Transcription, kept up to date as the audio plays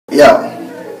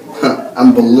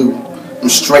I'm Baloo. I'm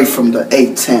straight from the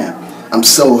A-Town. I'm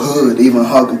so hood, even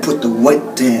hugging put the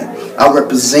weight down. I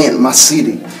represent my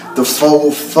city, the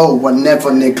 404. I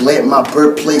never neglect my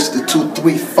birthplace, the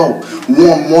 234.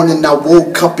 One morning I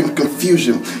woke up in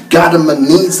confusion. Got on my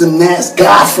knees and asked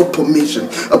God for permission.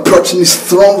 Approaching his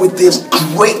throne with this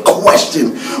great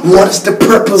question: what is the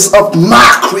purpose of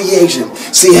my creation?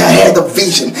 See, I had a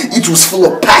vision. It was full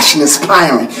of passion,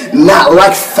 inspiring, not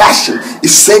like fashion. It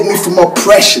saved me from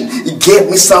oppression. It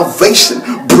gave me salvation.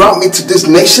 Brought me to this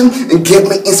nation and gave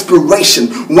me inspiration.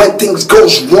 When things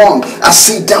goes wrong, I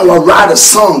sit down, I write a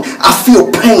song. I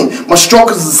feel pain. My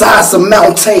struggles is as a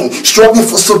mountain. Struggling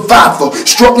for survival,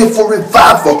 struggling for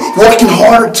revival. Working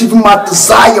harder to be my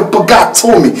desire, but God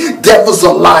told me devil's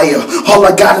a liar. All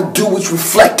I gotta do is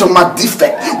reflect on my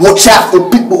defect. Watch out for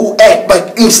people who act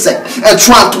like insects and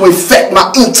trying to infect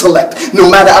my intellect. No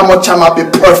matter how much I might be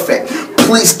perfect,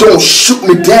 please don't shoot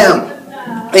me down.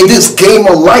 In this game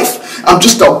of life, I'm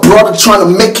just a brother trying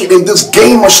to make it in this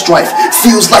game of strife.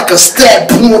 Feels like a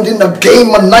stab wound in a game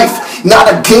of knife, not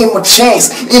a game of chance,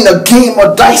 in a game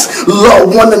of dice.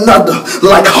 Love one another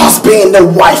like husband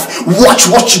and wife. Watch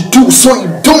what you do so you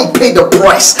don't pay the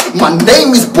price. My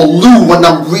name is Baloo and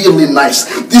I'm really nice.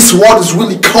 This water is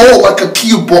really cold like a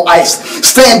cube of ice.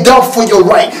 Stand up for your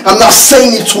right, I'm not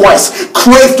saying it twice.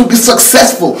 Crave to be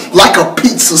successful like a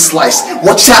pizza slice.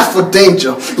 Watch out for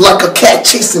danger like a cat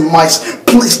chasing mice.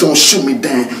 Please don't shoot me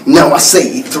down. Now I say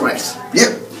it thrice.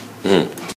 Yeah.